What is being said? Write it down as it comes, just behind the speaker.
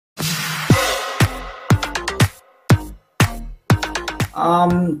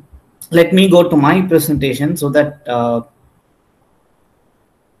Let me go to my presentation so that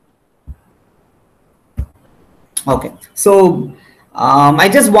okay. So I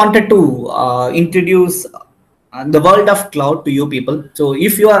just wanted to introduce the world of cloud to you people. So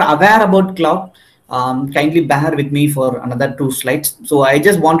if you are aware about cloud, kindly bear with me for another 2 slides. So I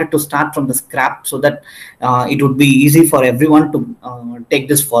just wanted to start from the scrap so that it would be easy for everyone to take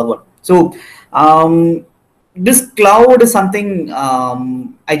this forward. So this cloud is something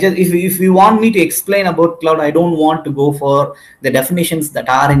if you want me to explain about cloud, I don't want to go for the definitions that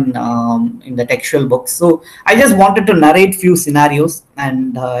are in the textual books. So I just wanted to narrate few scenarios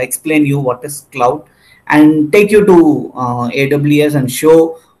and explain you what is cloud and take you to AWS and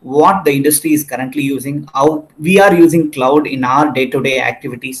show what the industry is currently using, how we are using cloud in our day-to-day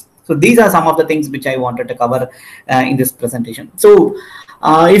activities. So these are some of the things which I wanted to cover in this presentation. So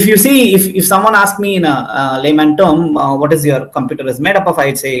if you see, if someone asks me in a layman term, what is your computer is made up of,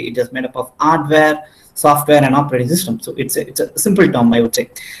 I'd say it is made up of hardware, software, and operating system. So it's a simple term, I would say.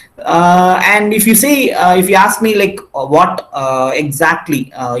 And if you see, if you ask me like what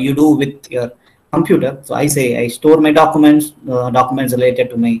exactly you do with your computer, so I say I store my documents, documents related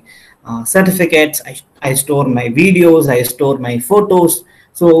to my certificates. I store my videos, I store my photos.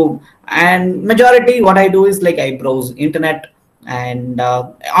 So and majority what I do is like I browse internet. And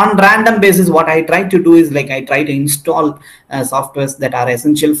on random basis, what I try to do is like I try to install softwares that are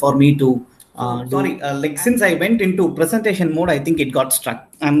essential for me to like since I went into presentation mode, I think it got stuck.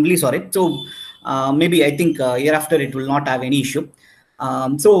 I'm really sorry. So maybe I think hereafter it will not have any issue.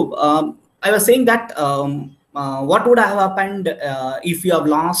 I was saying that what would have happened if you have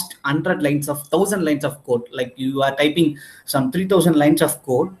lost 100 lines of 1000 lines of code, like you are typing some 3000 lines of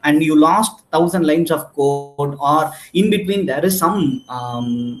code and you lost 1000 lines of code, or in between there is some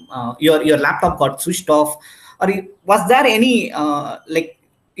your laptop got switched off, or was there any like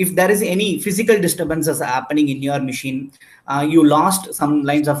if there is any physical disturbances happening in your machine, you lost some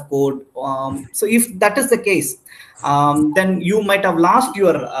lines of code. So if that is the case, then you might have lost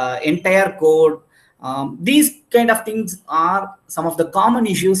your entire code. These kind of things are some of the common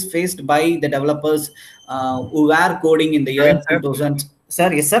issues faced by the developers who were coding in the year 2000.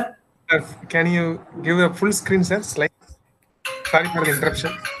 Sir, yes, sir. Can you give a full screen, sir? Slide. Sorry for the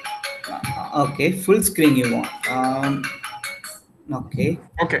interruption. Okay, full screen you want. Okay.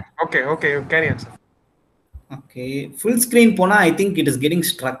 Okay. Carry on, sir. Okay, full screen pona, I think it is getting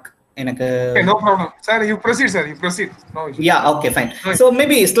struck. Okay, no problem. Sir, you proceed, sir. You proceed. No issue. Yeah, okay, fine. So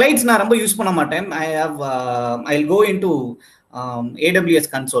maybe slides na ramba use panna maten. I'll go into AWS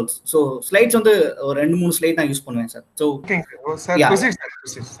consoles. So slides on the rendu moonu slide na use பண்ணுவேன் sir. So okay, sir, yeah. Proceed, sir.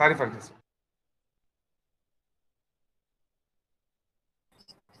 Proceed. Sorry for this.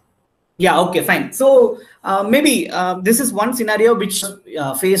 Yeah, okay, fine. So maybe this is one scenario which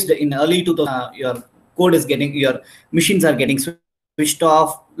faced in early 2000. Your code is getting, your machines are getting switched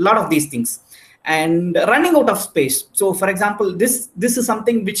off, a lot of these things, and running out of space. So for example, this is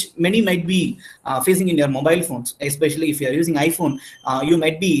something which many might be facing in your mobile phones, especially if you are using iPhone. You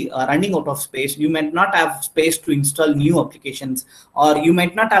might be running out of space. You might not have space to install new applications, or you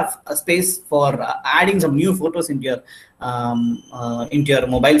might not have a space for adding some new photos into your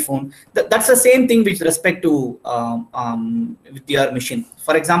mobile phone. That's the same thing with respect to with your machine.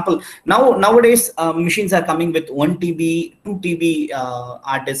 For example, nowadays machines are coming with 1 TB, 2 TB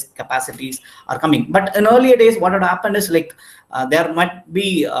hard disk capacities are coming. But in earlier days, what had happened is like there might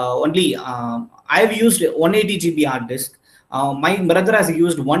be only I've used 180 GB hard disk. My brother has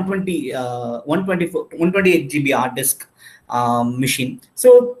used 128 GB hard disk machine.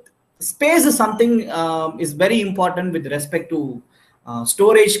 So space is something is very important with respect to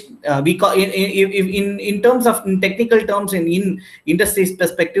storage. We call in terms of in technical terms and in industry's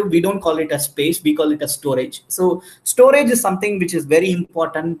perspective, we don't call it a space, we call it a storage. So storage is something which is very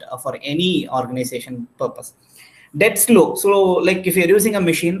important for any organization purpose. Dead slow. So like if you're using a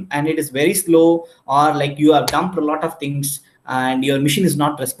machine and it is very slow, or like you have dumped a lot of things and your machine is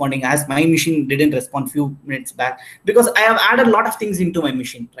not responding, as my machine didn't respond few minutes back, because I have added a lot of things into my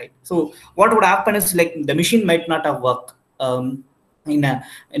machine, right? So what would happen is like the machine might not have worked in a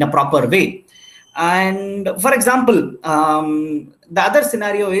proper way. And for example, the other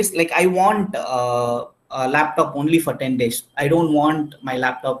scenario is like I want a laptop only for 10 days. I don't want my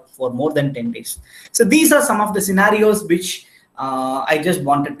laptop for more than 10 days. So these are some of the scenarios which I just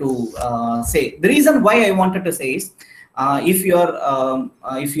wanted to say. The reason why I wanted to say is if your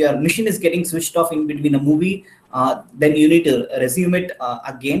machine is getting switched off in between a movie, then you need to resume it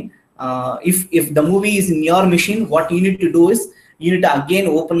again. If the movie is in your machine, what you need to do is you need to again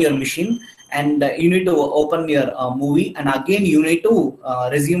open your machine and you need to open your movie, and again you need to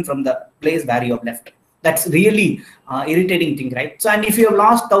resume from the place where you have left. That's really irritating thing, right? So, and if you have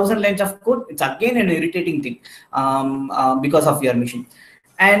lost 1,000 lines of code, it's again an irritating thing, because of your machine.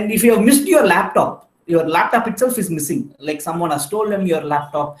 And if you have missed your laptop itself is missing, like someone has stolen your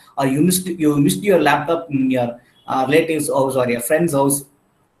laptop, or you missed your laptop in your relative's house or your friend's house,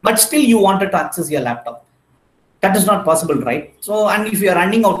 but still you wanted to access your laptop. That is not possible, right? So, and if you are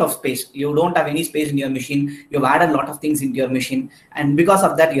running out of space, you don't have any space in your machine, you've added a lot of things into your machine, and because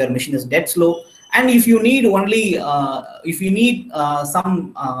of that your machine is dead slow. And if you need only if you need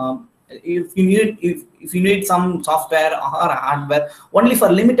some if you need some software or hardware only for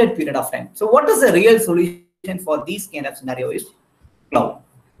limited period of time. So what is the real solution for these kind of scenario is cloud.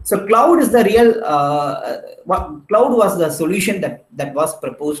 So cloud is the real cloud was the solution that was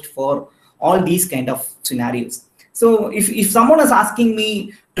proposed for all these kind of scenarios. So if someone is asking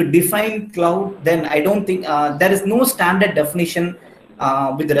me to define cloud, then I don't think there is no standard definition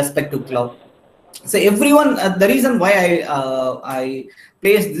with respect to cloud. So everyone, the reason why I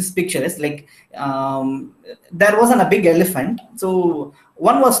placed this picture is like, there wasn't a big elephant, so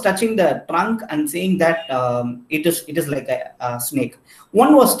one was touching the trunk and saying that it is like a snake.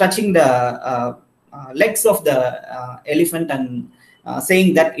 One was touching the legs of the elephant and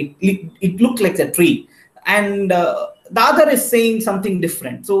saying that it looked like a tree, and the other is saying something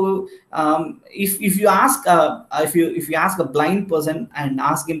different. So if you ask a blind person and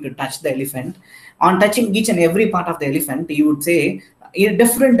ask him to touch the elephant, on touching each and every part of the elephant, he would say a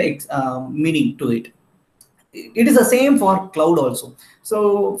different meaning to it. It is the same for cloud also.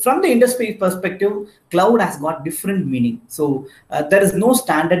 So from the industry perspective, cloud has got different meaning. So there is no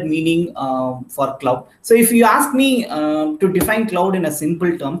standard meaning for cloud. So if you ask me to define cloud in a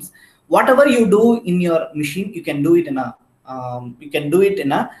simple terms, whatever you do in your machine, you can do it in a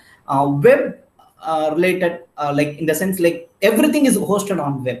web related, like in the sense like everything is hosted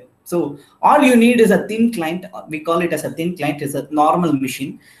on web. So all you need is a thin client. We call it as a thin client. Is a normal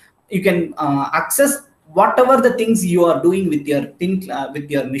machine. You can access whatever the things you are doing with your with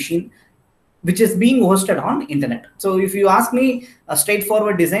your machine, which is being hosted on internet. So if you ask me a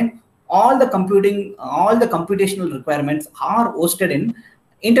straightforward design, all the computational requirements are hosted in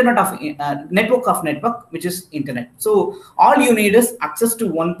internet of network, which is internet. So all you need is access to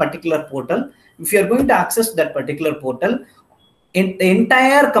one particular portal. If you are going to access that particular portal, in the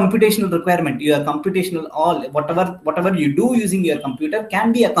entire computational requirement, your computational, all whatever you do using your computer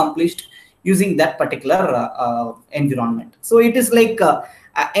can be accomplished using that particular environment. So it is like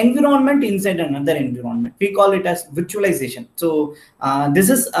environment inside another environment. We call it as virtualization. So this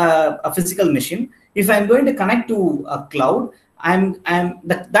is a physical machine. If I'm going to connect to a cloud,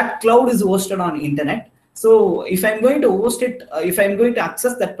 that cloud is hosted on internet. So if I'm going to host it, if I'm going to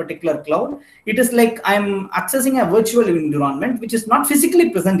access that particular cloud, it is like I'm accessing a virtual environment which is not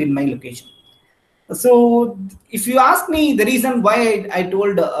physically present in my location. So if you ask me the reason why I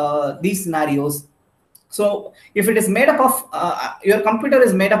told these scenarios, so if it is made up of your computer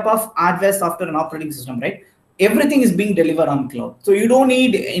is made up of hardware, software, and operating system, right? Everything is being delivered on cloud, so you don't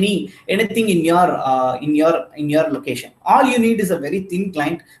need anything in your location. All you need is a very thin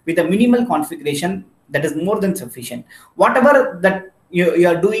client with a minimal configuration that is more than sufficient. Whatever that you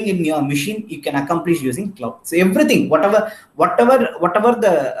are doing in your machine, you can accomplish using cloud. So everything, whatever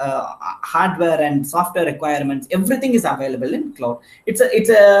the hardware and software requirements, everything is available in cloud.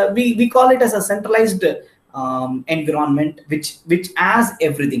 We call it as a centralized environment, which has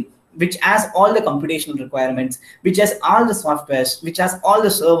everything, which has all the computational requirements, which has all the softwares, which has all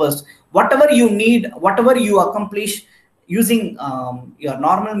the servers. Whatever you need, whatever you accomplish using your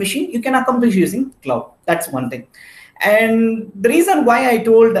normal machine, you can accomplish using cloud. That's one thing. And the reason why I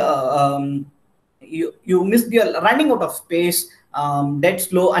told you missed your running out of space, dead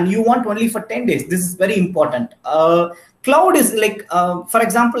slow, and you want only for 10 days. This is very important. Cloud is like, for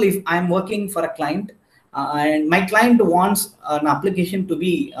example, if I'm working for a client and my client wants an application to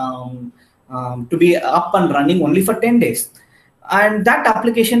be up and running only for 10 days. And that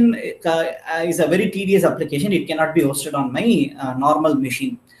application is a very tedious application. It cannot be hosted on my normal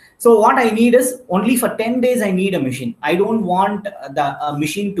machine. So what I need is only for 10 days, I need a machine. I don't want the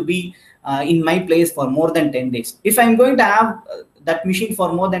machine to be in my place for more than 10 days. If I'm going to have that machine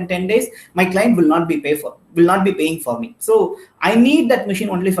for more than 10 days, my client will not be paying for me. So I need that machine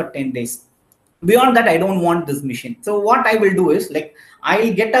only for 10 days. Beyond that, I don't want this machine. So what I will do is, like,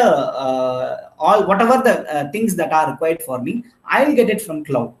 I'll get all whatever the things that are required for me, I'll get it from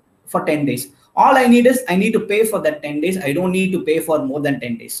cloud for 10 days. All I need is I need to pay for that 10 days. I don't need to pay for more than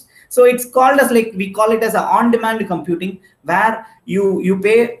 10 days. So it's called as, like, we call it as a on-demand computing, where you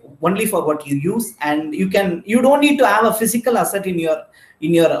pay only for what you use, and you don't need to have a physical asset in your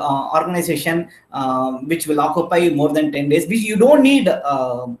organization, which will occupy more than 10 days, which you don't need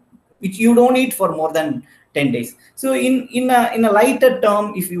for more than 10 days. So in a lighter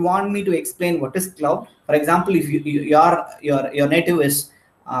term, if you want me to explain what is cloud, for example, if your native is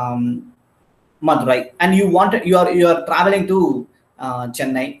Madurai, and you are traveling to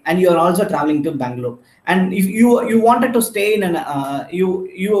Chennai, and you are also traveling to Bangalore, and if you wanted to stay in an you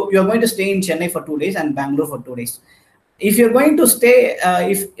are going to stay in Chennai for 2 days and Bangalore for 2 days. If you're going to stay,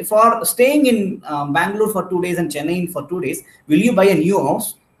 if for staying in Bangalore for 2 days and Chennai for 2 days, will you buy a new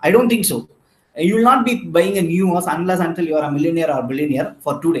house? I don't think so. You will not be buying a new house unless until you are a millionaire or billionaire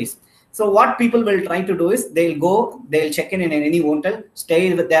for 2 days. So what people will try to do is they'll check in any hotel,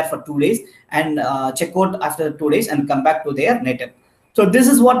 stay there for 2 days, and check out after 2 days and come back to their native. So this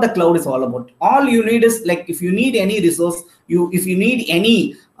is what the cloud is all about. All you need is, like, if you need any resource, if you need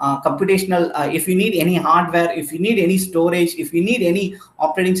any computational, if you need any hardware, if you need any storage, if you need any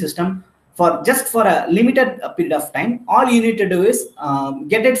operating system for a limited period of time, all you need to do is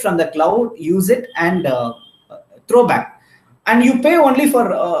get it from the cloud, use it, and throw back. And you pay only for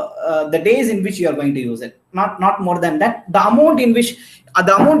the days in which you are going to use it, not more than that. The amount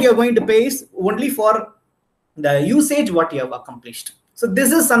you're going to pay is only for the usage what you have accomplished. So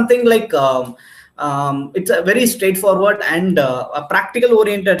this is something like it's a very straightforward and a practical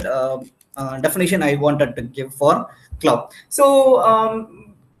oriented definition I wanted to give for cloud. So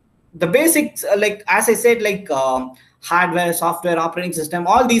the basics, like as I said, like hardware, software, operating system,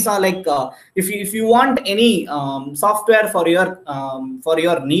 all these are like if you want any software for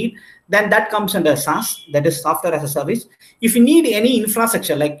your need, then that comes under SaaS, that is software as a service. If you need any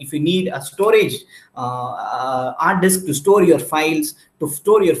infrastructure, like if you need a storage hard disk to store your files, to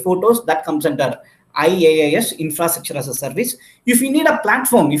store your photos, that comes under IaaS, infrastructure as a service. If you need a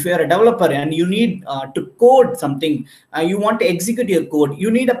platform, if you are a developer and you need to code something, you want to execute your code,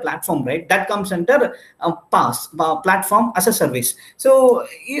 you need a platform, right? That comes under PaaS, platform as a service. So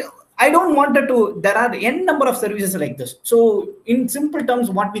I don't want to, there are n number of services like this. So in simple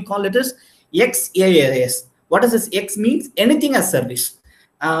terms, what we call it is XaaS. What does this X means? Anything as service.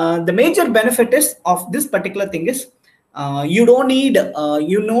 The major benefit is of this particular thing is you don't need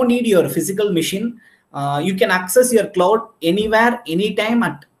your physical machine. You can access your cloud anywhere, anytime,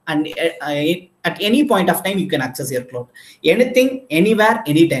 at any point of time. You can access your cloud, anything, anywhere,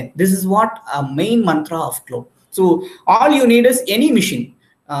 anytime. This is what a main mantra of cloud. So all you need is any machine.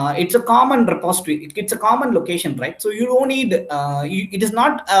 It's a common repository. It's a common location, right? So you don't need. It is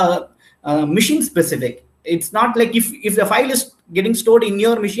not machine specific. It's not like if the file is getting stored in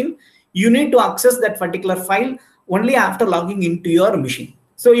your machine, you need to access that particular file only after logging into your machine.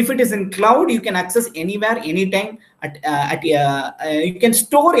 So if it is in cloud, you can access anywhere, anytime. You can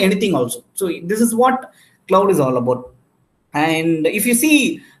store anything also. So this is what cloud is all about. And if you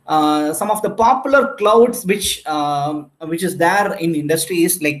see some of the popular clouds which is there in industry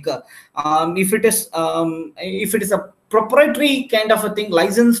is like if it is a proprietary kind of a thing,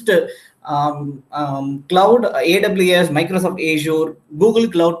 licensed cloud, AWS, Microsoft Azure, Google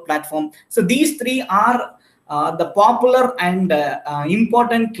Cloud Platform. So these three are the popular and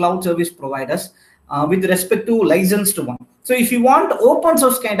important cloud service providers with respect to licensed one. So if you want open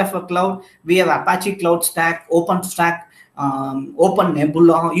source kind of a cloud, we have Apache Cloud Stack, OpenStack, Open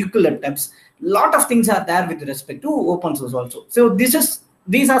Nebula, Eucalyptus. Lot of things are there with respect to open source also. So these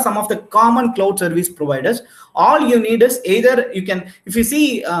are some of the common cloud service providers. All you need is either you can, if you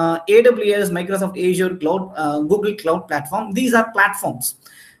see AWS, Microsoft Azure Cloud, Google Cloud Platform, these are platforms.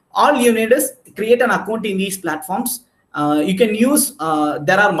 All you need is create an account in these platforms. You can use,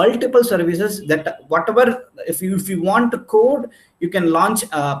 there are multiple services that whatever, if you want to code, you can launch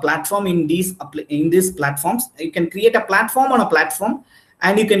a platform in these platforms. You can create a platform on a platform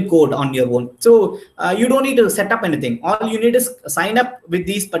and you can code on your own. So you don't need to set up anything. All you need is sign up with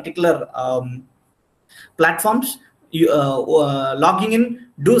these particular platforms, logging in,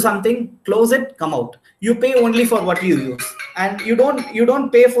 do something, close it, come out. You pay only for what you use, and you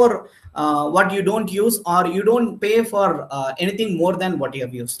don't pay for what you don't use, or you don't pay for anything more than what you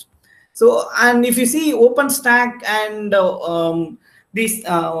have used. So, and if you see OpenStack and these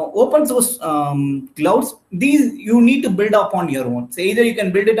open source clouds, these you need to build up on your own. So either you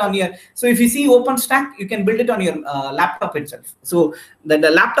can build it on your, so if you see OpenStack, you can build it on your laptop itself. So the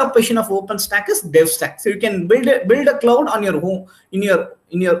laptop version of OpenStack is DevStack. So you can build a cloud on your home, in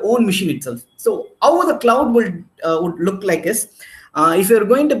your own machine itself. So how the cloud would look like is, if you're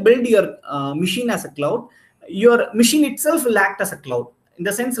going to build your machine as a cloud, your machine itself will act as a cloud. in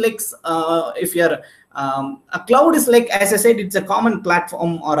the sense like if you're a cloud is like, as I said, it's a common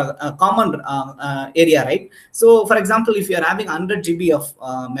platform or a common area, right? So for example, if you're having 100 GB of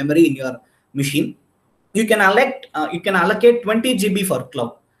memory in your machine, you can allocate 20 GB for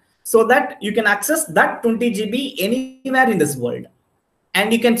cloud, so that you can access that 20 GB anywhere in this world.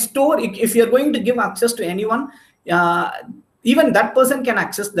 And you can store, if you're going to give access to anyone, uh, even that person can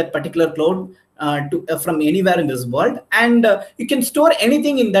access that particular cloud from anywhere in this world. And you can store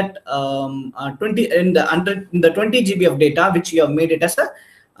anything in that 20 in the under in the 20 GB of data which you have made it as a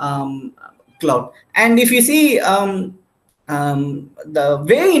cloud. And if you see, the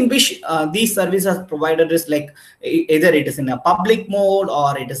way in which these services are provided is like either it is in a public mode,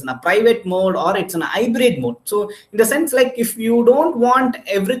 or it is in a private mode, or it's in a hybrid mode. So in the sense like, if you don't want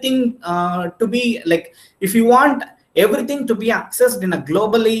everything to be like, if you want everything to be accessed in a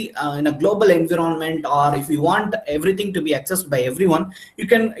globally in a global environment, or if you want everything to be accessed by everyone, you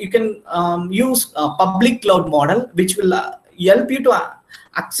can use a public cloud model, which will help you to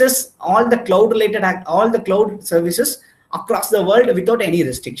access all the cloud services across the world without any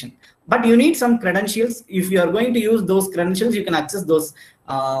restriction. But you need some credentials. If you are going to use those credentials, you can access those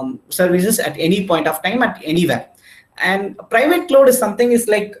services at any point of time, at anywhere. And private cloud is something is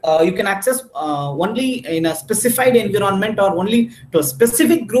like, you can access only in a specified environment, or only to a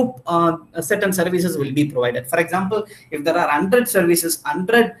specific group. Certain services will be provided. For example, if there are 100 services,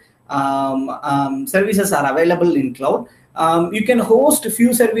 100 services are available in cloud, you can host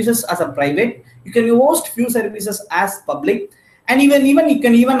few services as a private, you can host few services as public, and even you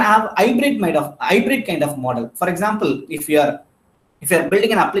can even have hybrid kind of model. For example, if you're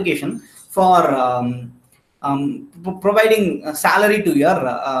building an application for providing a salary to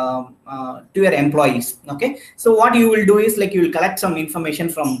your employees, okay, so what you will do is like, you will collect some information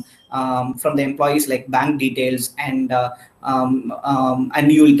from the employees, like bank details, and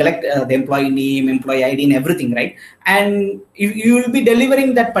you will collect the employee name, employee ID, and everything, right? And you will be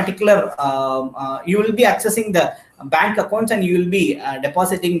delivering that particular you will be accessing the bank accounts, and you will be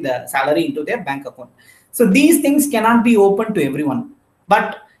depositing the salary into their bank account. So these things cannot be open to everyone,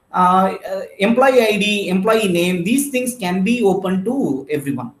 but employee ID, employee name, these things can be open to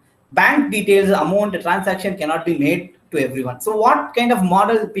everyone. Bank details, amount, transaction cannot be made to everyone. So what kind of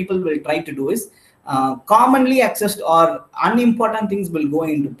model people will try to do is, commonly accessed or unimportant things will go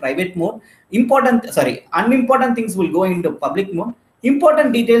into private mode. Unimportant things will go into public mode.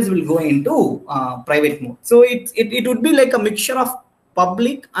 Important details will go into private mode. So it would be like a mixture of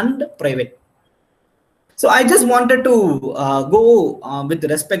public and private. So I just wanted to go with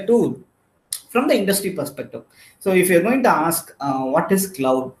respect to from the industry perspective. So if you're going to ask what is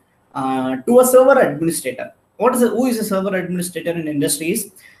cloud to a server administrator, who is a server administrator in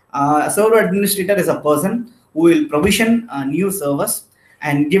industries? A server administrator is a person who will provision new servers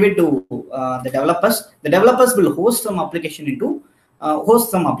and give it to the developers. The developers will host some application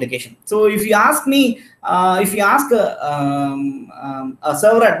So if you ask me, if you ask a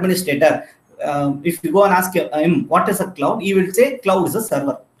server administrator, if you go and ask him what is a cloud, he will say cloud is a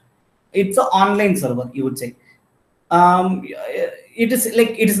server. It's an online server, you would say. It is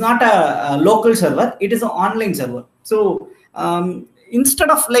like, it is not a local server, it is an online server. So instead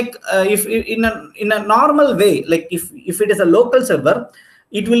of like, if in a normal way, like if it is a local server,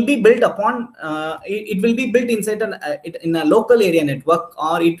 it will be built upon it will be built inside in a local area network,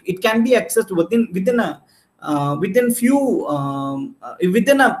 or it can be accessed within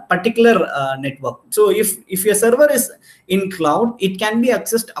a particular network. So if your server is in cloud, it can be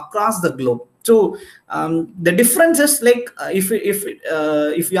accessed across the globe. So the difference is like, if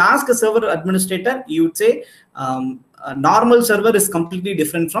you ask a server administrator, you would say a normal server is completely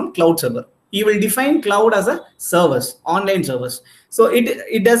different from cloud server. You will define cloud as a service, online service. So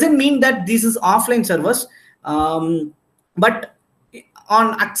it doesn't mean that this is offline servers, but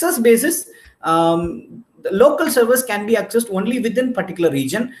on access basis, the local servers can be accessed only within particular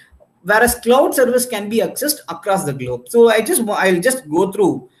region, whereas cloud service can be accessed across the globe. So I'll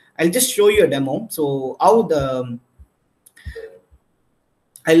just show you a demo. So I'll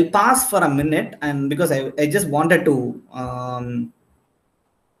pause for a minute, and because I just wanted to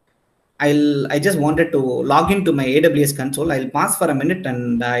I just wanted to log into my AWS console. I'll pause for a minute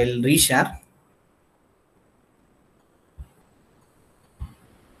and I'll reshare.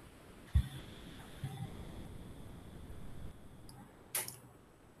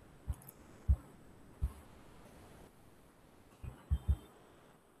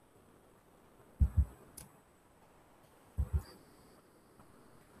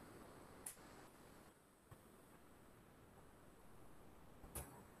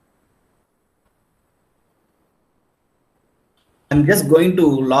 I'm just going to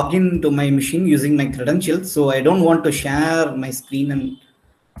log in to my machine using my credentials. So I don't want to share my screen and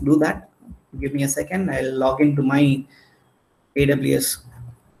do that. Give me a second. I'll log into my AWS.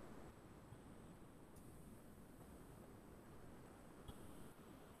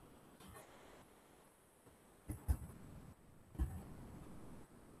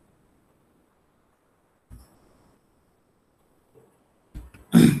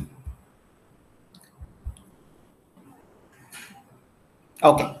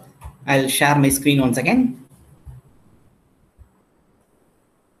 Okay, I'll share my screen once again.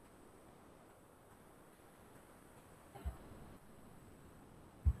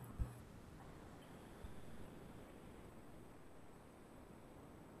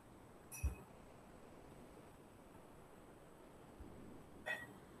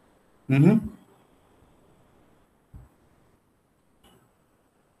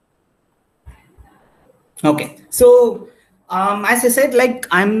 Okay, so as I said, like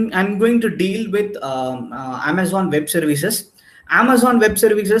I'm going to deal with Amazon Web Services. Amazon Web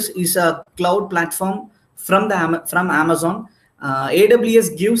Services is a cloud platform from Amazon.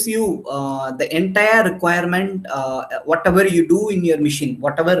 AWS gives you the entire requirement, whatever you do in your machine,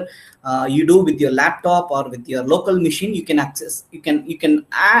 whatever you do with your laptop or with your local machine, you can access. You can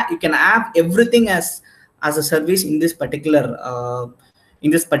have everything as a service in this particular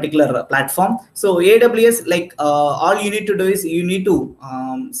platform. So AWS, like all you need to do is you need to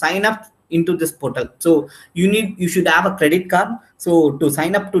sign up into this portal. So you should have a credit card. So to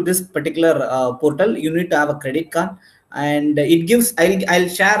sign up to this particular portal, you need to have a credit card, and it gives. I'll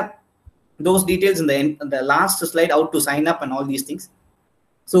share those details in the last slide, how to sign up and all these things.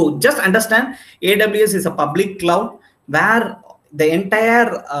 So just understand, AWS is a public cloud where the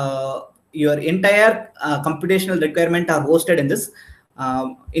entire your entire computational requirement are hosted in this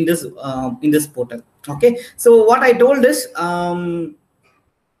portal. Okay, so what I told is,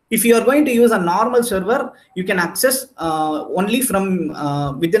 if you are going to use a normal server, you can access only from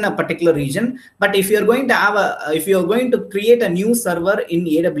within a particular region. But if you are going to create a new server in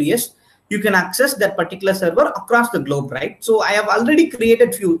AWS, you can access that particular server across the globe, right? So I have already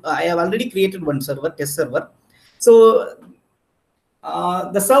created one server, test server. So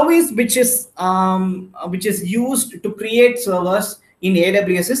the service which is used to create servers in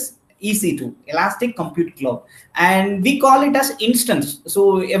AWS is EC2, Elastic Compute Cloud, and we call it as instance.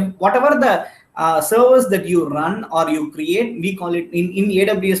 So if whatever the servers that you run or you create, we call it in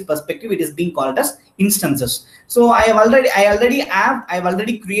AWS perspective, it is being called as instances. So I've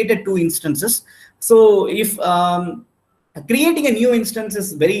already created 2 instances. So if creating a new instance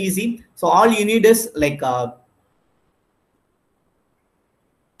is very easy. So all you need is like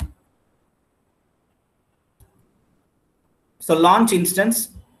so launch instance.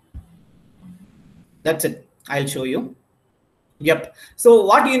 That's it. I'll show you. Yep. So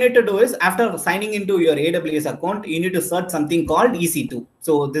what you need to do is, after signing into your AWS account, you need to search something called EC2.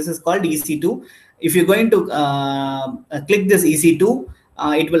 So this is called EC2. If you're going to click this EC2,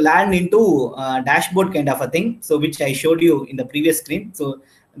 it will land into dashboard kind of a thing. So which I showed you in the previous screen. So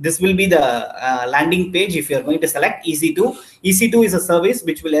this will be the landing page if you're going to select EC2. EC2 is a service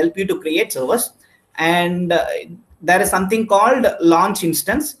which will help you to create servers. And there is something called launch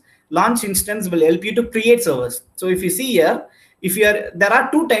instance. Launch instance will help you to create servers. So if you see here, there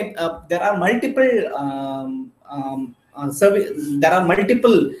are multiple there are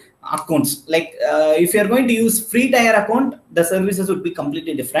multiple accounts. Like if you're going to use free tier account, the services would be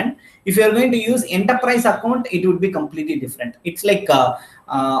completely different. If you're going to use enterprise account, it would be completely different. It's like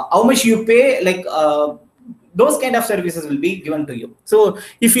how much you pay, like those kind of services will be given to you. So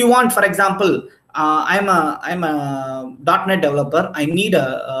if you want, for example, I'm a .NET developer. I need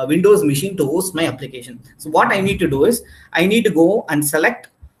a Windows machine to host my application. So what I need to do is I need to go and select.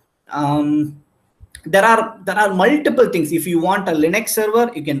 There are multiple things. If you want a Linux server,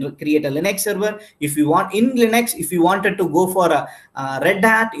 you can create a Linux server. If you want in Linux, if you wanted to go for a Red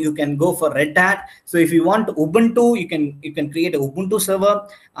Hat, you can go for Red Hat. So if you want Ubuntu, you can create a Ubuntu server.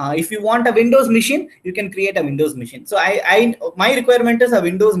 If you want a Windows machine, you can create a Windows machine. So my requirement is a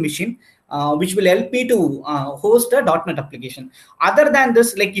Windows machine, which will help me to host a .NET application. Other than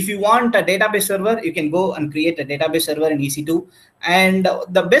this, like if you want a database server, you can go and create a database server in EC2. And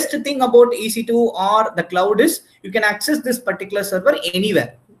the best thing about EC2 or the cloud is you can access this particular server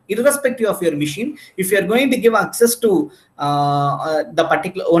anywhere. irrespective of your machine. If you are going to give access to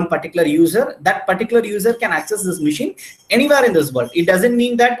the particular user, that particular user can access this machine anywhere in this world. It doesn't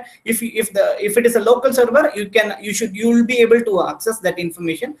mean that if it is a local server, you will be able to access that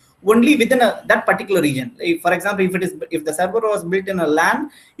information only within that particular region. For example, if the server was built in a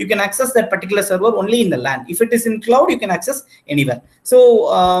LAN, you can access that particular server only in the LAN. If it is in cloud, you can access anywhere. So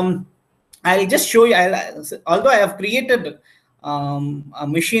I'll just show you. Although I have created a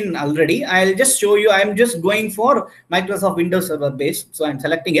machine already, I'll just show you. I'm just going for Microsoft Windows Server base, so I'm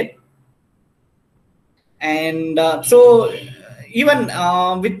selecting it. And so even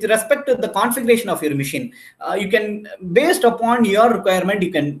with respect to the configuration of your machine, you can, based upon your requirement,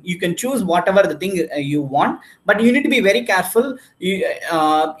 you can choose whatever the thing you want, but you need to be very careful.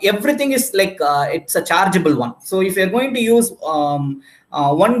 Everything is like it's a chargeable one. So if you're going to use 1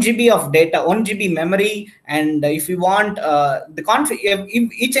 GB of data, 1 GB memory, and if you want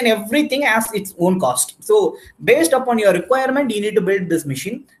each and everything has its own cost. So based upon your requirement, you need to build this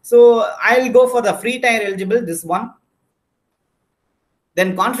machine. So I'll go for the free tier eligible, this one.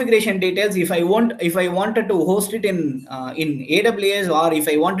 Then configuration details. If I wanted to host it in AWS, or if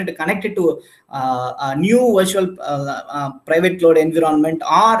I wanted to connect it to a new virtual private cloud environment,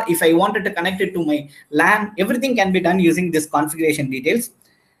 or if I wanted to connect it to my LAN, everything can be done using this configuration details.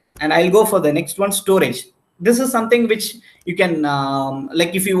 And I'll go for the next one, storage. This is something which you can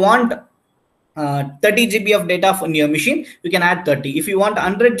like if you want 30 GB of data on your machine, you can add 30. If you want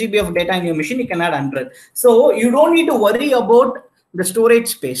 100 GB of data in your machine, you can add 100. So you don't need to worry about the storage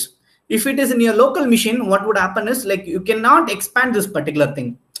space. If it is in your local machine, what would happen is, like, you cannot expand this particular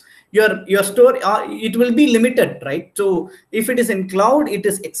thing. Your store, it will be limited, right? So if it is in cloud, it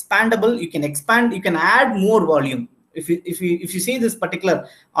is expandable. You can expand, you can add more volume. If you see this particular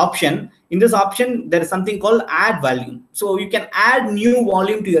option, in this option there is something called add volume. So you can add new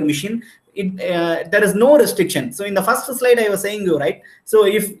volume to your machine. There is no restriction. So in the first slide I was saying you, right? So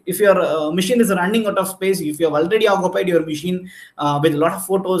if your machine is running out of space, if you have already occupied your machine with a lot of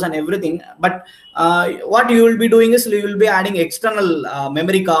photos and everything, but what you will be doing is you will be adding external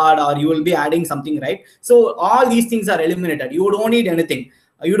memory card, or you will be adding something, right? So all these things are eliminated. You don't need anything.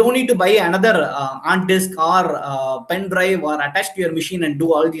 You don't need to buy another hard disk or pen drive or attach to your machine and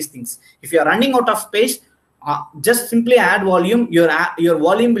do all these things. If you are running out of space, just simply add volume. Your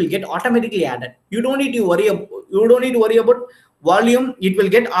volume will get automatically added. You don't need to worry about volume. It will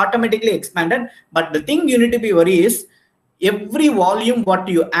get automatically expanded. But the thing you need to be worried is, every volume what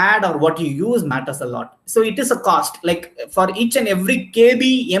you add or what you use matters a lot. So it is a cost. Like for each and every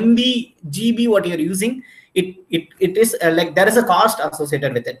KB, MB, GB what you're using, it is like there is a cost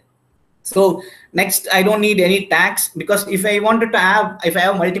associated with it. So next, I don't need any tags, because if I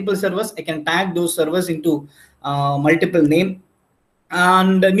have multiple servers, I can tag those servers into multiple name.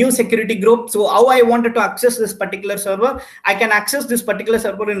 And a new security group. So how I wanted to access this particular server, I can access this particular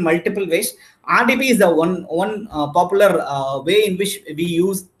server in multiple ways. RDP is the one popular way in which we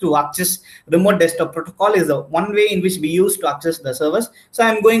use to access remote desktop protocol, is the one way in which we use to access the servers. So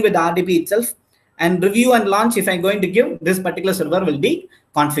I'm going with RDP itself. And review and launch, if I'm going to give, this particular server will be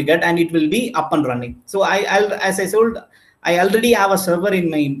configured and it will be up and running. So as I told, I already have a server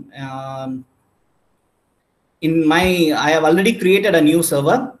in my I have already created a new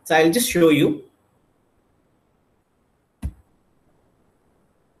server. So I'll just show you.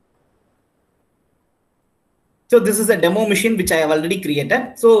 So this is a demo machine which I have already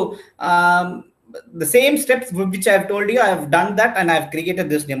created. So the same steps which I have told you, I have done that, and I have created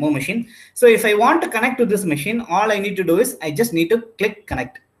this demo machine. So if I want to connect to this machine, all I need to do is I just need to click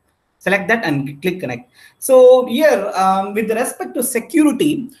connect, select that and click connect. So here, with respect to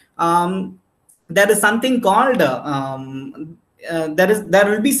security, there is something called there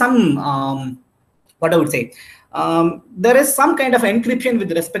will be some what I would say. There is some kind of encryption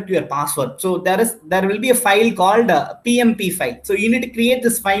with respect to your password. So there will be a file called PMP file. So you need to create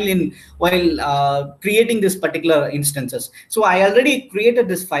this file while creating this particular instances. So I already created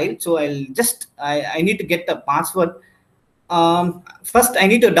this file. So I need to get the password. First, I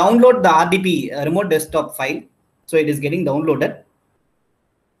need to download the RDP remote desktop file. So it is getting downloaded.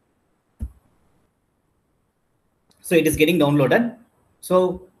 So it is getting downloaded.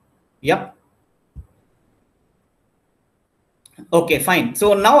 So yep. Okay, fine.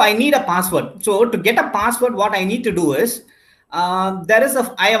 So now I need a password. So to get a password, what I need to do is, I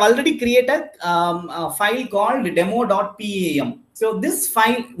have already created a file called demo.pam. So this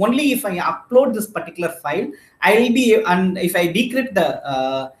file, only if I upload this particular file, I will be, and if I decrypt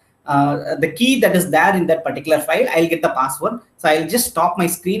the key that is there in that particular file, I'll get the password. So I'll just stop my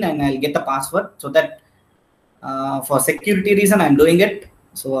screen and I'll get the password, so that for security reason, I'm doing it.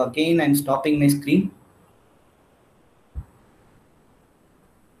 So again, I'm stopping my screen.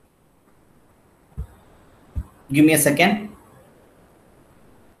 Give me a second.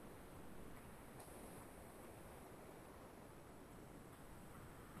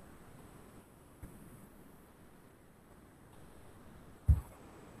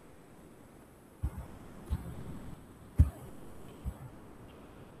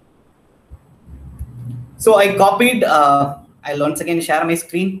 So I copied, I'll once again share my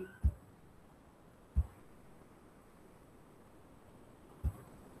screen.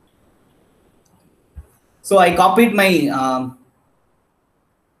 So I copied my,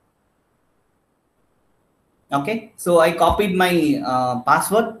 okay. So I copied my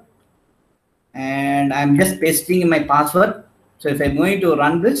password and I'm just pasting in my password. So if I'm going to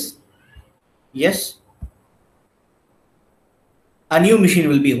run this, yes, a new machine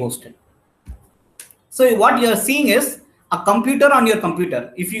will be hosted. So what you're seeing is a computer on your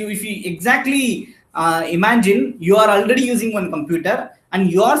computer. If you exactly imagine you are already using one computer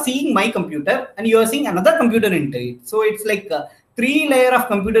and you are seeing my computer and you are seeing another computer into it. So it's like a 3-layer of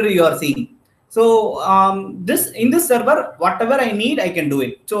computer you are seeing. So this in this server, whatever I need, I can do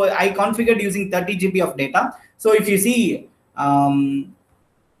it. So I configured using 30 GB of data. So if you see,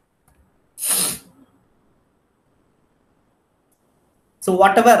 so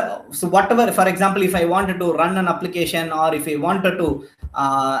whatever, for example, if I wanted to run an application, or if I wanted to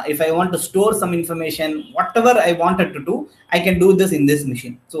if I want to store some information, whatever I wanted to do, I can do this in this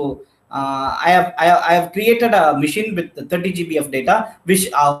machine. So I have created a machine with 30 GB of data,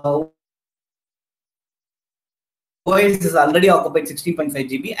 which OS is already occupied 16.5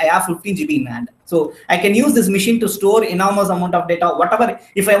 GB. I have 15 GB in hand. So I can use this machine to store enormous amount of data. Whatever,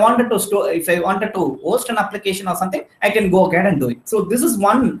 if I wanted to store, if I wanted to host an application or something, I can go ahead and do it. So this is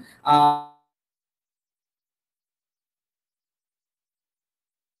one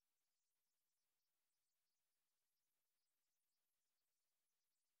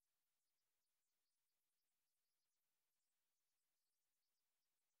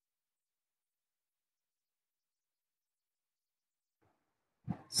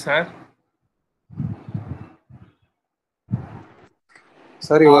Sir?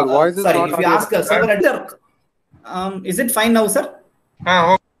 Sir, your voice is sorry, not if you audible. ask a server, is it fine now, sir?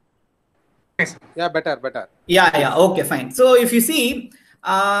 Okay. Yeah, better. Yeah, okay, fine. So if you see,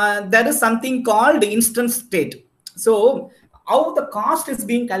 there is something called instance state. So how the cost is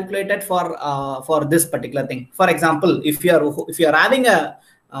being calculated for this particular thing. For example, if you are having a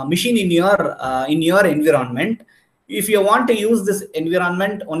machine in your environment, if you want to use this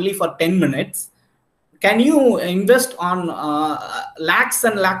environment only for 10 minutes, can you invest on lakhs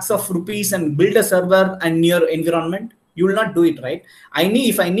and lakhs of rupees and build a server in your environment? You will not do it, right?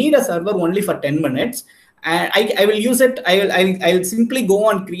 If I need a server only for 10 minutes, I will use it. I'll simply go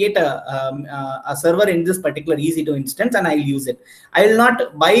and create a server in this particular EC2 instance, and I'll use it. I will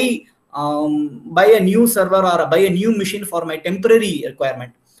not buy a new server or buy a new machine for my temporary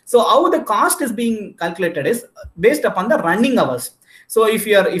requirement. So how the cost is being calculated is based upon the running hours. So if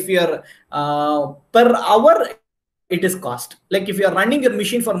you're per hour, it is cost. Like if you are running your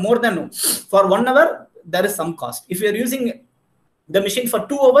machine for more than for 1 hour, there is some cost. If you're using the machine for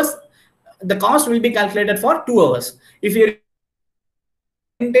 2 hours, the cost will be calculated for 2 hours. If you're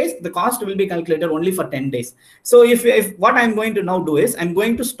 10 days, the cost will be calculated only for 10 days. So if what I'm going to now do is I'm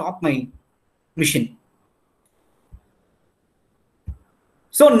going to stop my machine.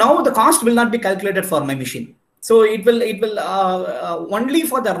 So now the cost will not be calculated for my machine. So it will only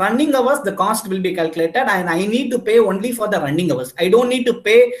for the running hours, the cost will be calculated, and I need to pay only for the running hours. I don't need to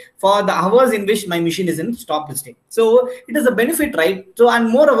pay for the hours in which my machine is in stop listing. So it is a benefit, right? So, and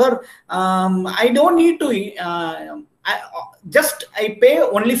moreover, I don't need to I pay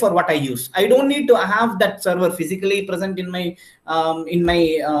only for what I use. I don't need to have that server physically present in my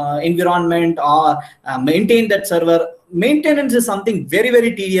environment, or maintain that server. Maintenance is something very,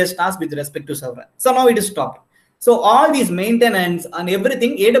 very tedious task with respect to server. So now it is stopped. So all these maintenance and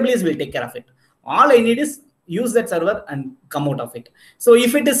everything, AWS will take care of it. All I need is use that server and come out of it. So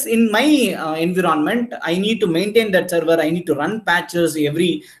if it is in my environment, I need to maintain that server. I need to run patches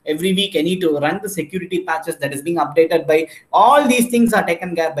every week. I need to run the security patches that is being updated by all these things are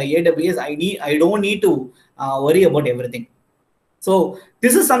taken care by AWS. I don't need to worry about everything. So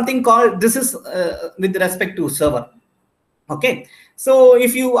this is something called, this is with respect to server. Okay, so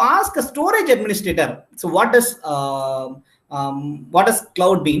if you ask a storage administrator, so what does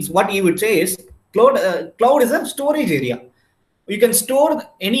cloud means? What he would say is cloud is a storage area. You can store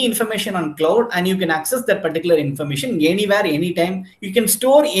any information on cloud, and you can access that particular information anywhere, anytime. You can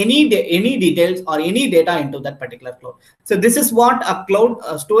store any details or any data into that particular cloud. So this is what a cloud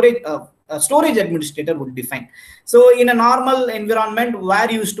storage administrator would define. So in a normal environment where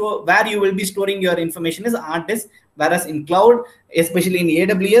you will be storing your information is hard disk, whereas in cloud, especially in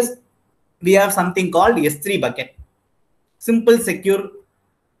AWS, we have something called S3 bucket, simple secure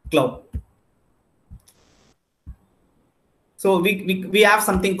cloud. So we have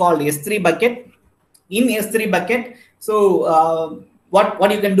something called S3 bucket. In S3 bucket, so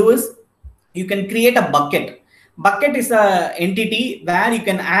what you can do is you can create a bucket. Bucket is a entity where you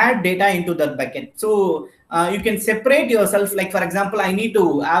can add data into that bucket. So you can separate yourself. Like for example, I need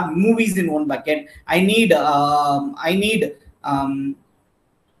to have movies in one bucket. I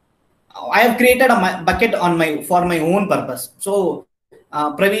have created a bucket for my own purpose. So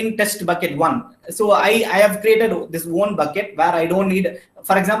Praveen test bucket 1. So I have created this one bucket where I don't need.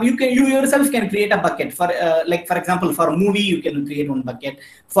 For example, you yourself can create a bucket for like for example, for movie you can create one bucket.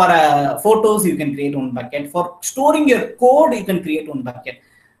 For photos you can create one bucket. For storing your code you can create one bucket.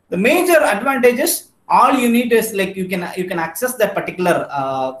 The major advantages, all you need is like you can access that particular.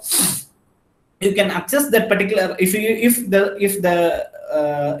 You can access that particular if the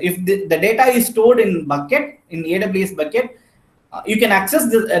data is stored in bucket, in AWS bucket, you can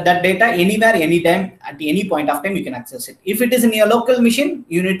access that data anywhere, anytime, at any point of time you can access it. If it is in your local machine,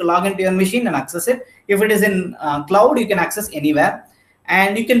 you need to log into your machine and access it. If it is in cloud, you can access anywhere,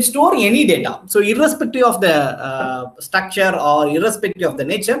 and you can store any data. So irrespective of the structure or irrespective of the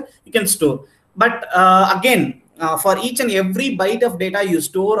nature, you can store. But again, for each and every byte of data you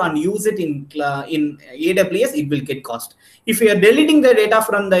store and use it in AWS, it will get cost. If you are deleting the data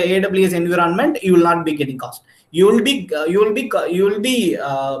from the AWS environment, you will not be getting cost. You will be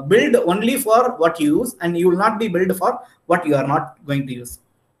billed only for what you use, and you will not be billed for what you are not going to use.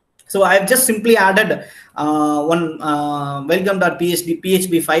 So I have just simply added one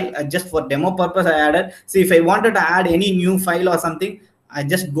welcome.php file just for demo purpose. I added. So if I wanted to add any new file or something, I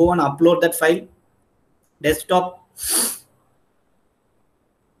just go and upload that file. Desktop.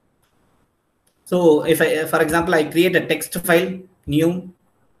 So if I, for example, I create a text file, new.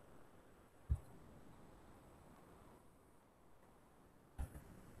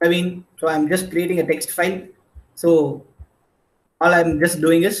 So I'm just creating a text file. So all I'm just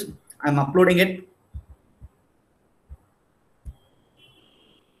doing is I'm uploading it.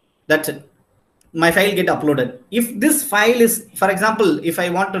 That's it. My file get uploaded. If this file is, for example, if I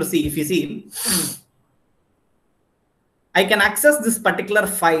want to see, if you see, I can access this particular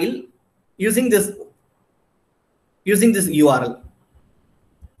file using this URL,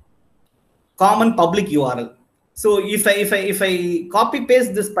 common public URL. So if I copy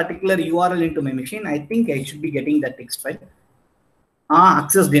paste this particular URL into my machine, I think I should be getting that text file.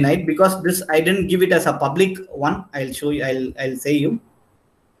 Access denied, because this I didn't give it as a public one. I'll show you. I'll say you.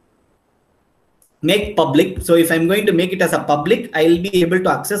 Make public. So if I'm going to make it as a public, I'll be able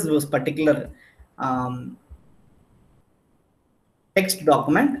to access those particular text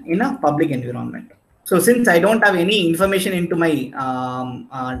document in a public environment. So since I don't have any information into my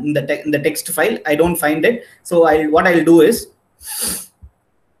in the text file, I don't find it. So what I'll do is,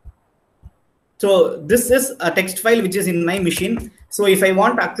 so this is a text file which is in my machine. So if I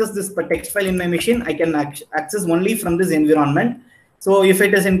want to access this text file in my machine, I can access only from this environment. So if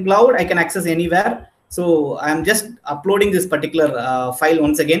it is in cloud, I can access anywhere. So I'm just uploading this particular file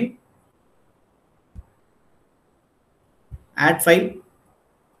once again. Add file,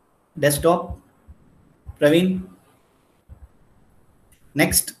 desktop, Praveen.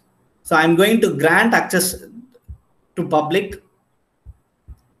 Next. So I'm going to grant access to public.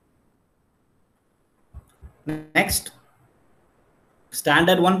 Next.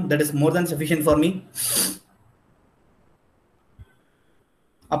 Standard one, that is more than sufficient for me.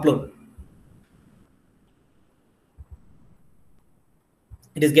 Upload.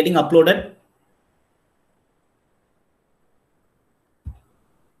 It is getting uploaded.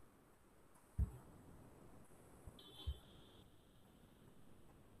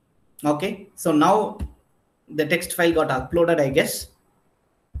 Okay, so now the text file got uploaded, I guess.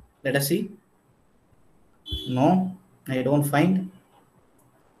 Let us see. No, I don't find.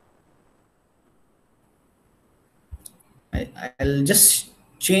 I'll just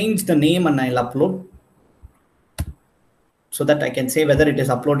change the name and I'll upload so that I can say whether it is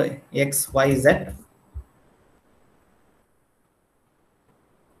uploaded X, Y, Z.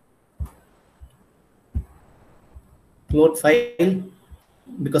 Upload file,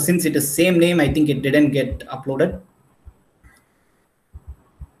 because since it is same name, I think it didn't get uploaded.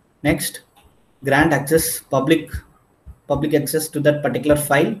 Next, grant access public public access to that particular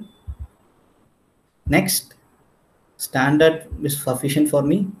file. Next, standard is sufficient for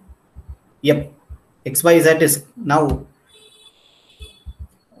me. Yep, XYZ is now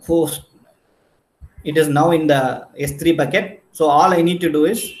host. It is now in the S3 bucket. So all I need to do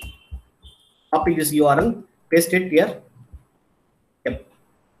is copy this URL, paste it here. Yep.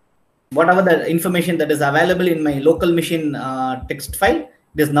 Whatever the information that is available in my local machine text file,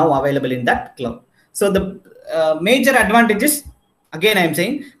 it is now available in that cloud. So the major advantages, again, I'm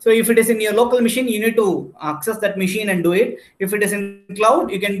saying, so if it is in your local machine, you need to access that machine and do it. If it is in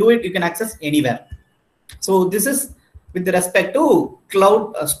cloud, you can do it, you can access anywhere. So this is with respect to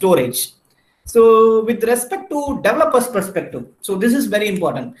cloud storage. So with respect to developers perspective, so this is very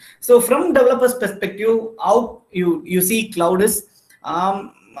important. So from developers perspective, how you see cloud is,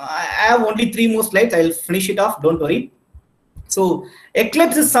 I have only 3 more slides. I'll finish it off. Don't worry. So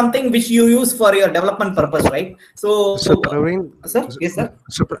Eclipse is something which you use for your development purpose, right? So, Praveen, sir, yes, sir.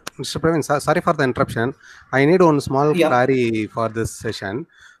 Mr. Praveen, sorry for the interruption. I need one small query for this session.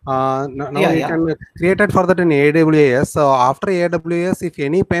 Now you can create it for that in AWS. So after AWS, if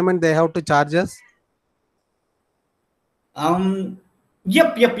any payment they have to charge us?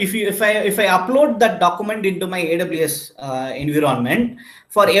 Yep. If I upload that document into my AWS environment,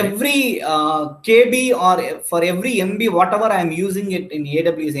 for every KB or for every MB, whatever I'm using it in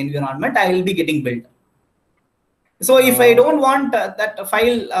AWS environment, I will be getting billed. So if I don't want that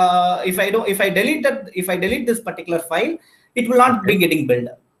file, if I delete this particular file, it will not be getting billed.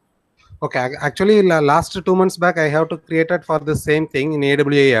 Okay, actually, last 2 months back, I have to create it for the same thing in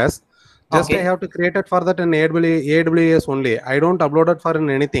AWS. Just I have to create it for that in AWS only. I don't upload it for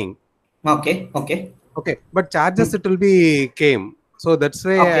anything. Okay. But charges it will be came. So that's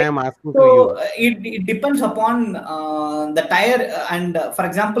why I am asking to you. It depends upon the tier, and for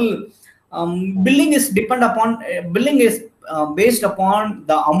example, billing is based upon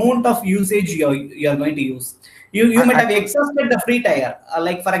the amount of usage you are going to use. You might have exhausted the free tier.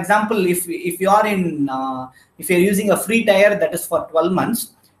 Like for example, if you are in if you're using a free tier that is for 12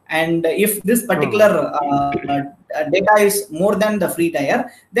 months, and if this particular data is more than the free tier,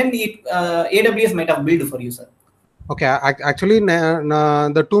 then AWS might have billed for you, sir. Okay, actually,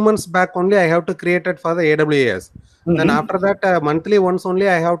 the 2 months back only I have to create it for the AWS. Then after that, monthly once only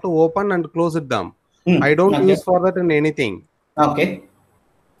I have to open and close it down. I don't use for that in anything. Okay.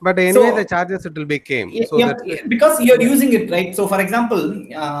 But anyway, the charges it will be came. So because you're using it, right? So for example,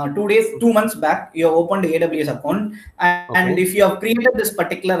 2 months back, you have opened the AWS account, and if you have created this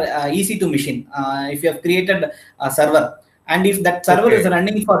particular EC2 machine, if you have created a server, and if that server is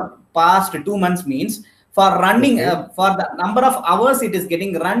running for past 2 months, means for running for the number of hours it is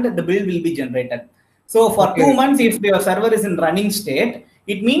getting run, the bill will be generated. So for 2 months, if your server is in running state,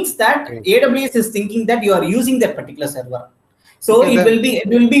 it means that AWS is thinking that you are using that particular server. So it will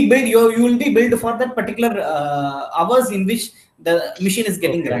be billed. You will be billed for that particular hours in which the machine is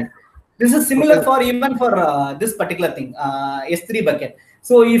getting run. This is similar for even for this particular thing, S3 bucket.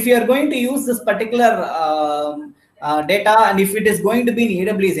 So if you are going to use this particular data, and if it is going to be in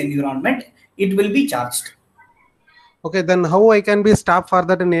AWS environment, it will be charged. Okay, then how I can be stopped for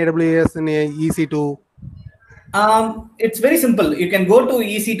that in AWS in EC2? It's very simple. You can go to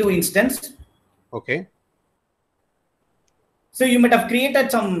EC2 instance. Okay. So you might have created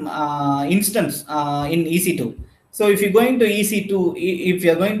some instance in EC2. So if you're going to EC2, if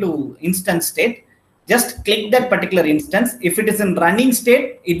you're going to instance state, just click that particular instance. If it is in running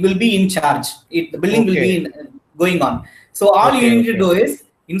state, it will be in charge. The billing will be going on. So all you need to do is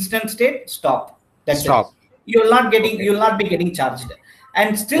instance state stop. That's it. You'll not be getting charged.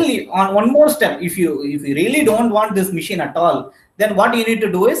 And still, on one more step, if you really don't want this machine at all, then what you need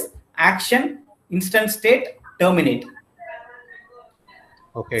to do is action instance state terminate.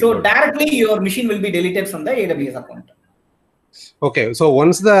 Okay. So directly your machine will be deleted from the AWS account. Okay. So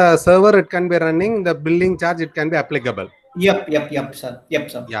once the server it can be running, the billing charge it can be applicable. Yep, sir.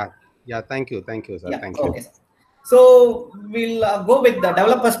 Yeah. Thank you, sir. Yeah, thank you. Okay, sir. So we'll go with the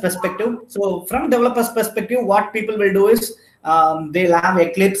developer's perspective. So from developer's perspective, what people will do is they'll have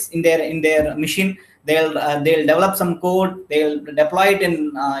Eclipse in their machine. They'll develop some code. They'll deploy it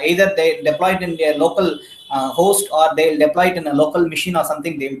in either they deploy it in their local host, or they'll deploy it in a local machine or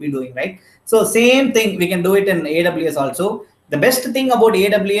something they'll be doing, right? So same thing, we can do it in AWS also. The best thing about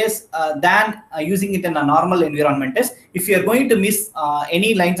AWS than using it in a normal environment is if you're going to miss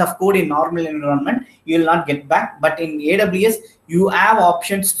any lines of code in normal environment, you will not get back. But in AWS, you have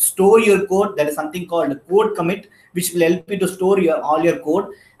options to store your code. There is something called code commit, which will help you to store all your code.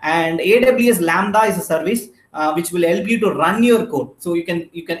 And AWS Lambda is a service which will help you to run your code. So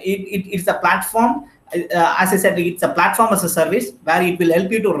it's a platform. As I said, it's a platform as a service where it will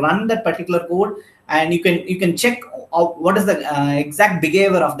help you to run that particular code, and you can check what is the exact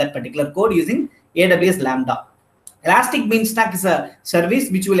behavior of that particular code using AWS Lambda. Elastic Beanstalk is a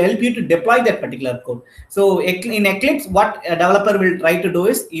service which will help you to deploy that particular code. So in Eclipse, what a developer will try to do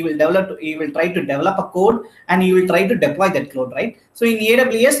is he will try to develop a code and he will try to deploy that code, right? So in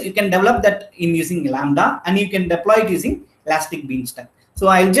AWS, you can develop that in using Lambda, and you can deploy it using Elastic Beanstalk. So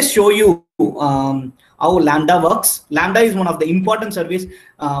I'll just show you how Lambda works. Lambda is one of the important service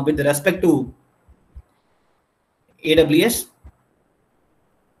with respect to AWS.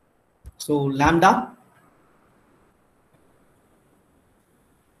 So Lambda.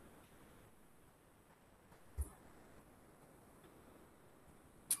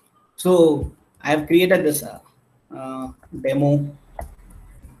 So I have created this demo.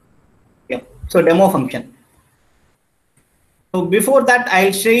 Yep. So demo function. So before that,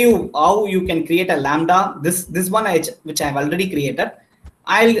 I'll show you how you can create a Lambda. This one which I've already created.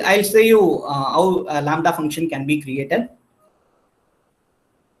 I'll show you how a Lambda function can be created.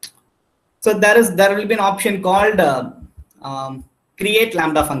 So there will be an option called create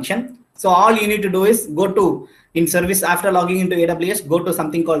Lambda function. So all you need to do is go to in service after logging into AWS, go to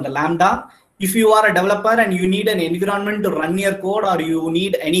something called the Lambda. If you are a developer and you need an environment to run your code, or you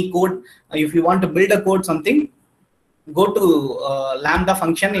need any code, if you want to build a code something, go to Lambda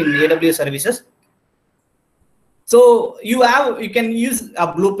function in AWS services. So you can use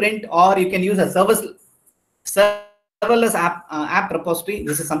a blueprint, or you can use a serverless app repository.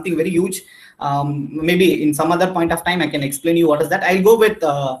 This is something very huge. Maybe in some other point of time I can explain you what is that. I'll go with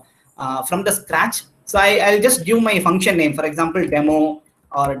from the scratch. So I'll just give my function name, for example, demo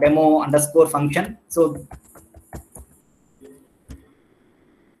or demo underscore function. So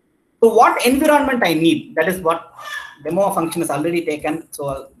what environment I need, that is what demo function is already taken.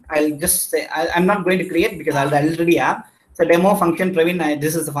 So I'll just say I'm not going to create because I already have. So demo function, Praveen,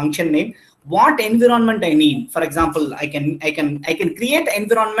 this is the function name. What environment I need? For example, I can create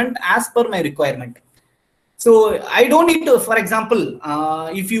environment as per my requirement. So I don't need to, for example,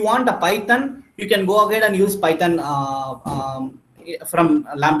 if you want a Python, you can go ahead and use Python from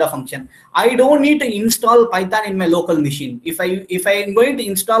Lambda function. I don't need to install Python in my local machine. If I am going to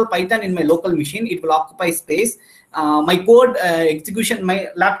install Python in my local machine, it will occupy space. My code execution, my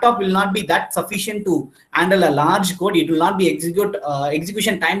laptop will not be that sufficient to handle a large code. It will not be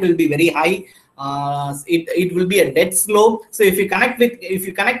execution time will be very high. It will be a dead slow. So if you connect with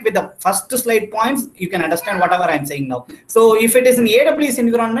the first slide points, you can understand whatever I'm saying now. So if it is in AWS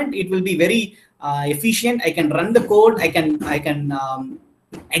environment, it will be very efficient. I can run the code. I can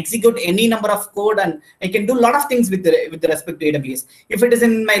execute any number of code, and I can do a lot of things with respect to AWS. If it is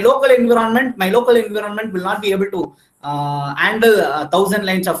in my local environment will not be able to handle 1,000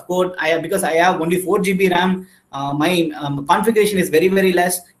 lines of code. Because I have only 4 GB RAM. My configuration is very, very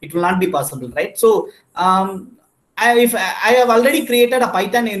less. It will not be possible, right? So if I have already created a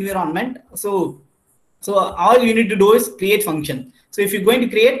Python environment, so all you need to do is create function. So if you're going to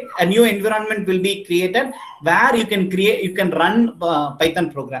create a new environment, will be created where you can run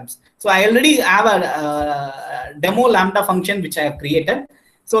Python programs. So I already have a demo Lambda function which I have created.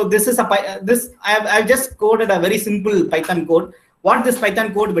 So this is I've just coded a very simple Python code. What this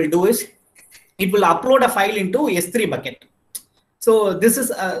Python code will do is it will upload a file into S3 bucket. So this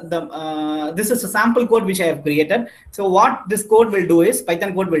is a sample code which I have created. So what this code will do is,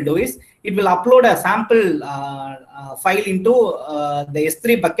 Python code will do is, it will upload a sample file into the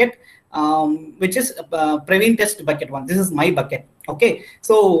S3 bucket, which is Praveen test bucket 1. This is my bucket. Okay.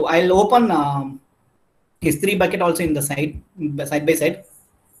 So I'll open S3 bucket also in the side by side.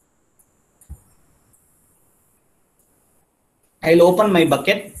 I'll open my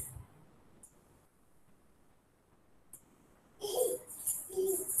bucket.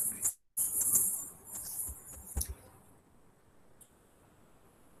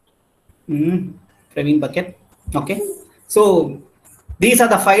 Praveen bucket. Okay, so these are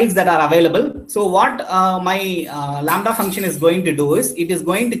the files that are available. So what my Lambda function is going to do is, it is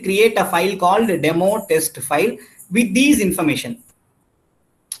going to create a file called demo test file with these information.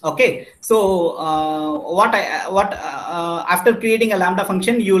 Okay, so after creating a Lambda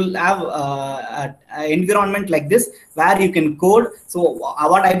function, you'll have an environment like this where you can code. So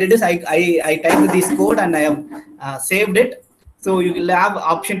what I did is I typed this code and I have saved it. So you will have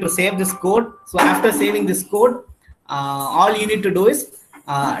option to save this code. So after saving this code, all you need to do is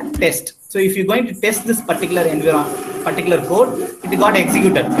test. So if you're going to test this particular code, it got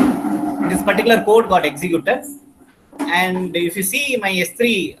executed. This particular code got executed. And if you see my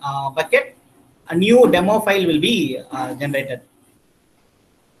S3 bucket, a new demo file will be generated.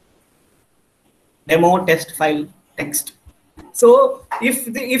 Demo test file text. So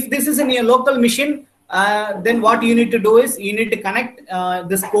if this is in your local machine, then what you need to do is you need to connect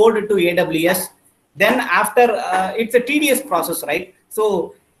this code to AWS. Then after it's a tedious process, right?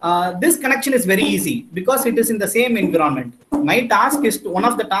 So this connection is very easy because it is in the same environment. My task is one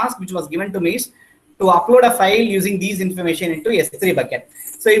of the tasks which was given to me is to upload a file using these information into S3 bucket.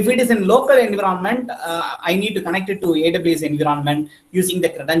 So if it is in local environment, I need to connect it to AWS environment using the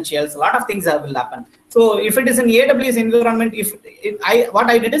credentials. A lot of things will happen. So if it is in AWS environment,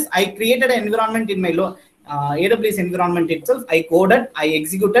 what I did is I created an environment in my AWS environment itself. I coded, I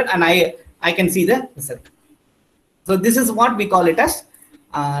executed, and I can see the result. So this is what we call it as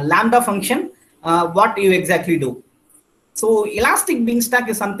Lambda function. What you exactly do. So Elastic Beanstalk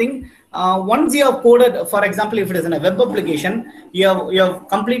is something, once you have coded, for example, if it is in a web application, you have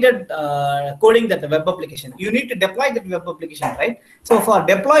completed coding that web application. You need to deploy that web application, right? So for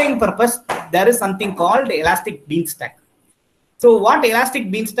deploying purpose, there is something called Elastic Beanstalk. So what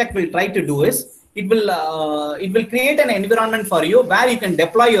Elastic Beanstalk will try to do is, it will create an environment for you where you can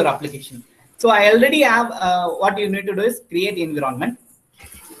deploy your application. So I already have, what you need to do is create environment.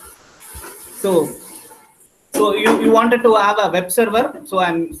 So you wanted to have a web server. So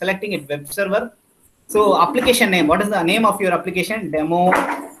I'm selecting it web server. So application name, what is the name of your application? Demo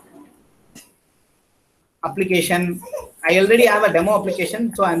application. I already have a demo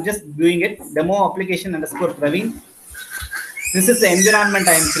application. So I'm just doing it. Demo application _ Praveen. This is the environment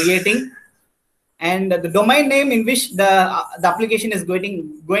I am creating. And the domain name in which the application is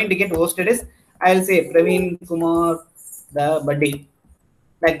going to get hosted is, I'll say Praveen Kumar the Buddy,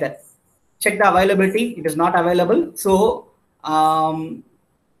 like that. Check the availability. It is not available. So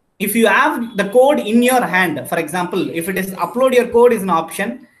if you have the code in your hand, for example, if it is upload your code is an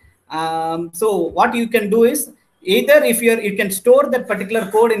option. So what you can do is, either if you can store that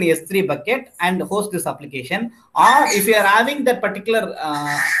particular code in S3 bucket and host this application, or if you are having that particular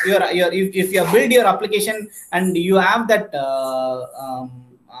if you build your application and you have that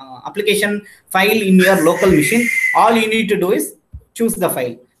application file in your local machine, all you need to do is choose the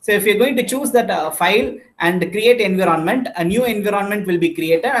file. So if you're going to choose that file and create environment, a new environment will be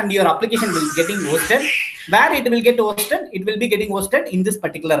created and your application will be getting hosted. Where it will get hosted? It will be getting hosted in this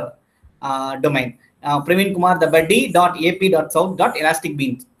particular domain. Praveen Kumar the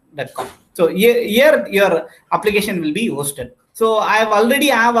Buddy.ap.south.elasticbeans.com. So here your application will be hosted. So I already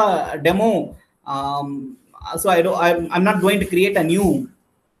have a demo. So I'm not going to create a new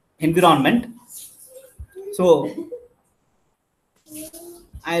environment. So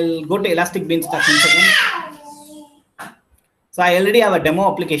I'll go to Elastic Beanstalk once again. So I already have a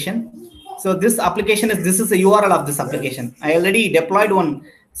demo application. So this application this is the URL of this application. I already deployed one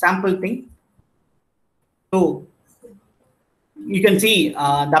sample thing. So you can see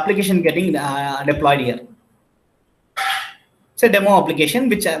the application getting deployed here. It's a demo application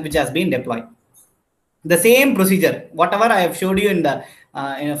which has been deployed. The same procedure, whatever I have showed you in a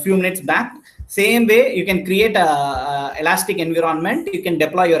few minutes back, same way you can create a Elastic environment, you can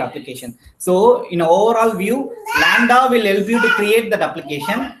deploy your application. So in overall view, Lambda will help you to create that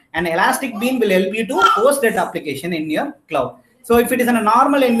application and Elastic Bean will help you to host that application in your cloud. So if it is in a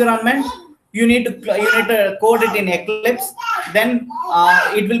normal environment, you need to code it in Eclipse, then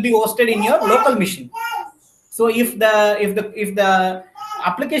it will be hosted in your local machine. So if the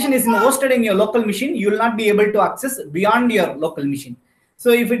application is hosted in your local machine, you will not be able to access beyond your local machine. So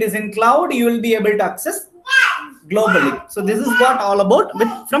if it is in cloud, you will be able to access globally. So this is what all about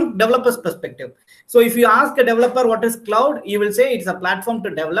from developer's perspective. So if you ask a developer what is cloud, he will say it's a platform to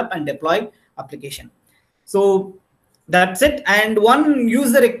develop and deploy application. So that's it. And one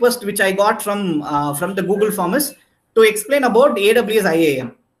user request which I got from the Google form is to explain about AWS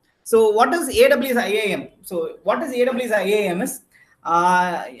IAM. So what is AWS IAM? So what is AWS IAM is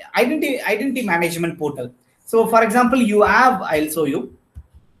identity management portal. So for example, you have, I'll show you.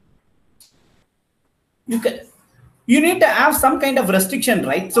 You need to have some kind of restriction,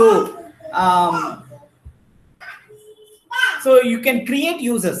 right? So so you can create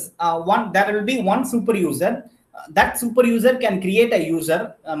users. There will be one super user. That super user can create a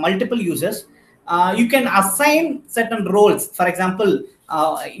user, multiple users. You can assign certain roles. For example,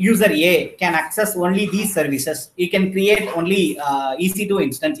 user A can access only these services. You can create only EC2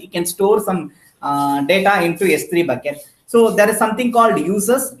 instance. You can store some data into S3 bucket. So there is something called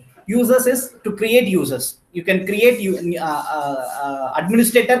users. Users is to create users. You can create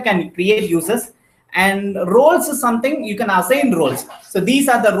administrator can create users, and roles is something you can assign roles. So these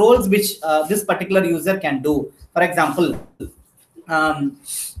are the roles which this particular user can do. For example,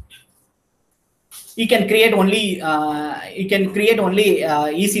 you can create only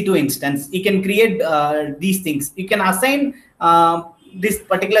EC2 instance. You can create these things. You can assign these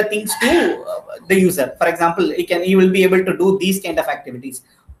particular things to the user. For example, you will be able to do these kind of activities.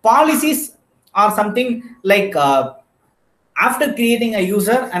 Policies are something like after creating a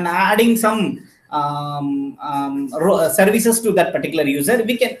user and adding some services to that particular user,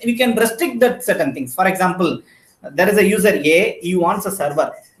 we can restrict that certain things. For example, there is a user A, he wants a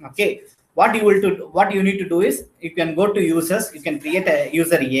server. Okay, what you need to do is you can go to users, you can create a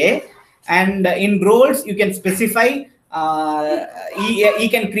user A, and in roles you can specify he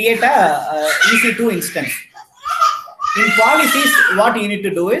can create a EC2 instance. In policies, what you need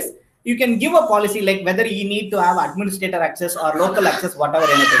to do is you can give a policy like whether you need to have administrator access or local access, whatever,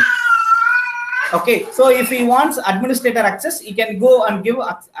 anything. Okay, so if he wants administrator access, he can go and give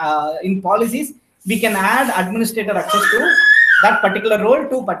in policies, we can add administrator access to that particular role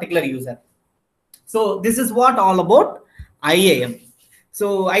to particular user. So this is what all about IAM.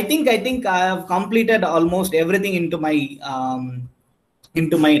 So I think I have completed almost everything into my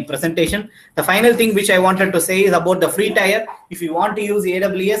presentation. The final thing which I wanted to say is about the free tier. If you want to use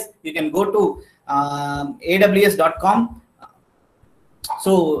AWS, you can go to aws.com.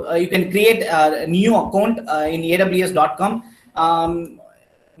 So you can create a new account in aws.com.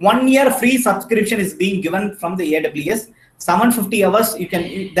 1 year free subscription is being given from the AWS. 750 hours. If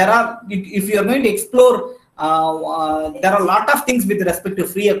you are going to explore, there are a lot of things with respect to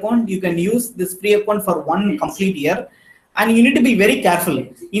free account. You can use this free account for 1 complete year. And you need to be very careful.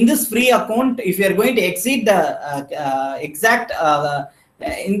 In this free account, if you are going to exceed the exact,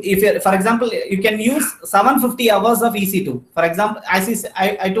 for example, you can use 750 hours of EC2. For example, as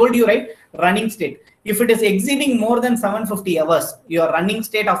I told you, right, running state. If it is exceeding more than 750 hours, your running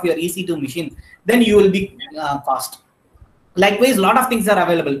state of your EC2 machine, then you will be cost. Likewise, a lot of things are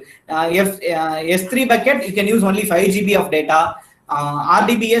available. S3 bucket, you can use only 5 GB of data.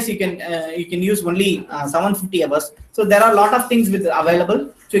 RDBS, you can use only 750 hours. So there are a lot of things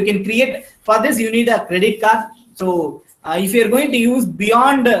available. So you can create. For this, you need a credit card. So if you are going to use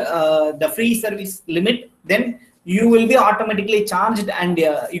beyond the free service limit, then you will be automatically charged, and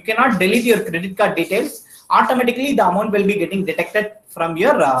you cannot delete your credit card details. Automatically, the amount will be getting detected from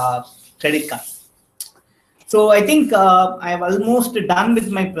your credit card. So I think I have almost done with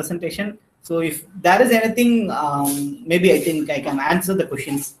my presentation. So if there is anything, maybe I think I can answer the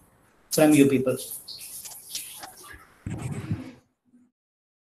questions from you people.